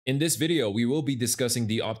In this video, we will be discussing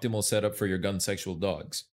the optimal setup for your gun sexual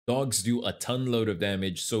dogs. Dogs do a ton load of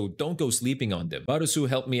damage, so don't go sleeping on them. Barusu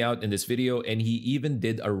helped me out in this video, and he even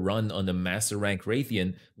did a run on the Master Rank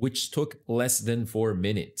Raytheon, which took less than 4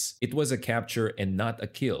 minutes. It was a capture and not a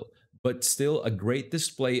kill, but still a great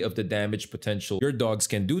display of the damage potential your dogs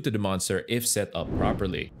can do to the monster if set up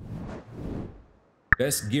properly.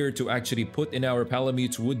 Best gear to actually put in our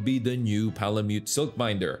Palamutes would be the new Palamute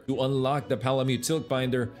Silkbinder. To unlock the Palamute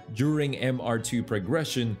Silkbinder during MR2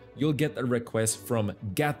 progression, you'll get a request from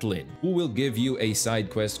Gatlin, who will give you a side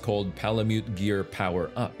quest called Palamute Gear Power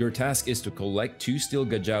Up. Your task is to collect 2 steel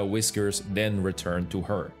Gajao whiskers, then return to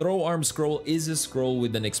her. Throw Arm Scroll is a scroll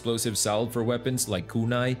with an explosive salve for weapons like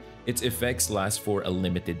kunai. Its effects last for a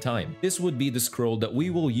limited time. This would be the scroll that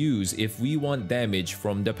we will use if we want damage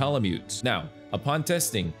from the Palamutes. Now, upon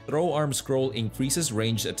testing, Throw Arm Scroll increases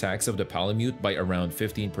ranged attacks of the Palamute by around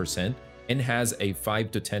 15% and has a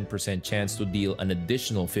 5 to 10% chance to deal an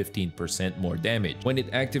additional 15% more damage. When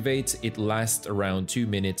it activates, it lasts around 2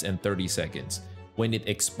 minutes and 30 seconds. When it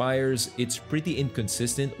expires, it's pretty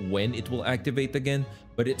inconsistent when it will activate again,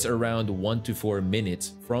 but it's around 1 to 4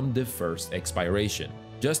 minutes from the first expiration.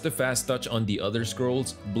 Just a fast touch on the other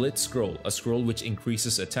scrolls, Blitz Scroll, a scroll which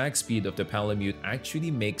increases attack speed of the Palamute,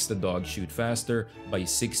 actually makes the dog shoot faster by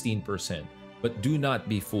 16%. But do not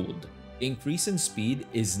be fooled. The increase in speed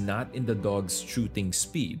is not in the dog's shooting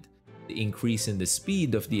speed. The increase in the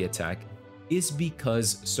speed of the attack is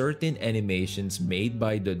because certain animations made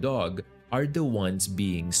by the dog are the ones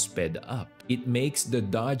being sped up. It makes the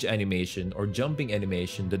dodge animation or jumping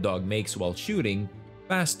animation the dog makes while shooting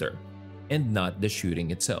faster, and not the shooting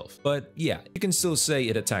itself. But yeah, you can still say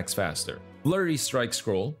it attacks faster. Blurry Strike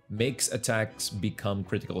Scroll makes attacks become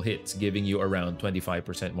critical hits, giving you around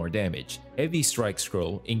 25% more damage. Heavy Strike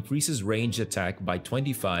Scroll increases range attack by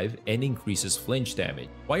 25 and increases flinch damage.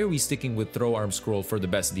 Why are we sticking with Throw Arm Scroll for the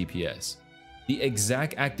best DPS? The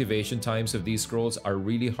exact activation times of these scrolls are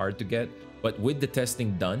really hard to get, but with the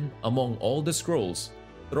testing done, among all the scrolls,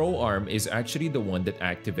 Throw Arm is actually the one that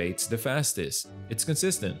activates the fastest. It's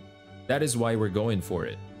consistent. That is why we're going for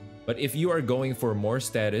it. But if you are going for more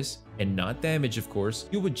status and not damage, of course,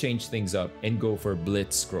 you would change things up and go for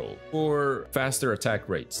Blitz Scroll for faster attack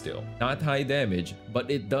rate still. Not high damage,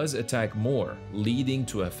 but it does attack more, leading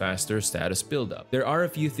to a faster status buildup. There are a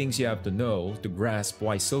few things you have to know to grasp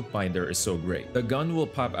why Silkbinder is so great. The gun will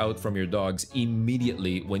pop out from your dogs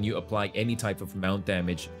immediately when you apply any type of mount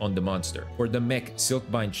damage on the monster. For the mech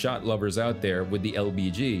Silkbind shot lovers out there with the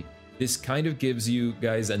LBG, this kind of gives you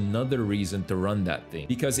guys another reason to run that thing,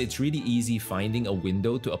 because it's really easy finding a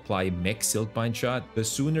window to apply mech Silkbind shot. The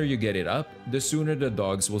sooner you get it up, the sooner the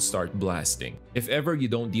dogs will start blasting. If ever you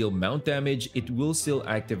don't deal mount damage, it will still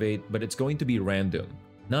activate, but it's going to be random.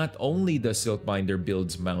 Not only does Silkbinder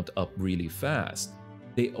builds mount up really fast,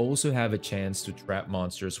 they also have a chance to trap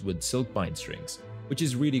monsters with Silkbind strings, which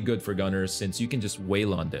is really good for gunners since you can just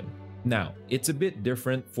wail on them. Now, it's a bit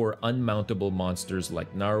different for unmountable monsters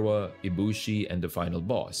like Narwa, Ibushi, and the final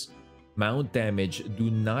boss. Mount damage do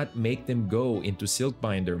not make them go into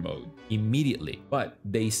Silkbinder mode immediately, but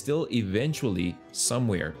they still eventually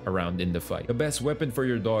somewhere around in the fight. The best weapon for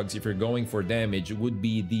your dogs if you're going for damage would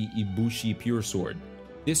be the Ibushi Pure Sword.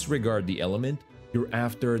 Disregard the element, you're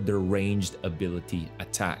after the ranged ability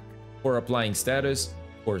attack. For applying status,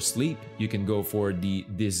 for sleep, you can go for the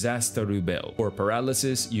Disaster Bell. For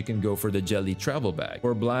paralysis, you can go for the Jelly Travel Bag.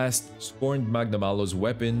 For blast, Scorned Magnamalo's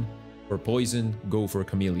weapon. For poison, go for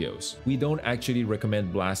Camellios. We don't actually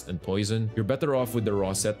recommend blast and poison. You're better off with the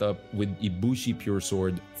raw setup with Ibushi Pure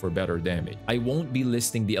Sword for better damage. I won't be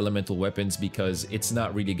listing the elemental weapons because it's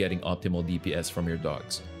not really getting optimal DPS from your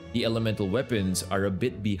dogs. The elemental weapons are a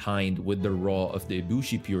bit behind with the raw of the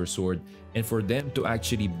Ibushi Pure Sword, and for them to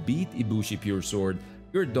actually beat Ibushi Pure Sword,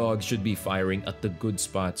 your dog should be firing at the good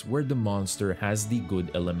spots where the monster has the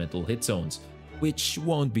good elemental hit zones, which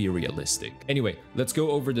won't be realistic. Anyway, let's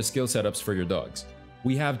go over the skill setups for your dogs.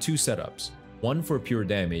 We have 2 setups, one for pure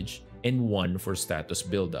damage and one for status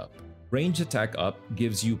buildup. Range attack up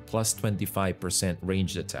gives you plus 25%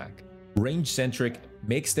 ranged attack. Range centric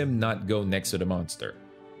makes them not go next to the monster,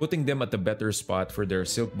 putting them at a better spot for their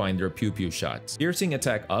Silkbinder pew-pew shots. Piercing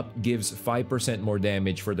attack up gives 5% more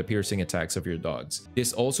damage for the piercing attacks of your dogs.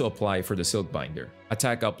 This also applies for the Silkbinder.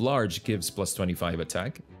 Attack up large gives plus 25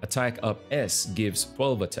 attack. Attack up S gives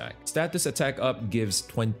 12 attack. Status attack up gives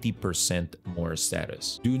 20% more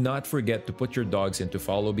status. Do not forget to put your dogs into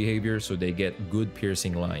follow behavior so they get good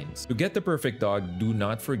piercing lines. To get the perfect dog, do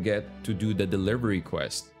not forget to do the delivery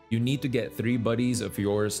quest. You need to get 3 buddies of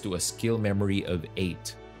yours to a skill memory of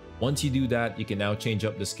 8. Once you do that, you can now change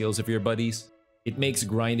up the skills of your buddies. It makes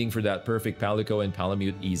grinding for that perfect Palico and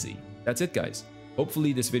Palamute easy. That's it, guys.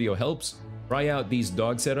 Hopefully this video helps. Try out these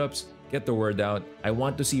dog setups, get the word out. I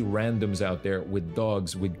want to see randoms out there with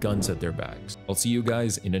dogs with guns at their backs. I'll see you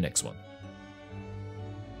guys in the next one.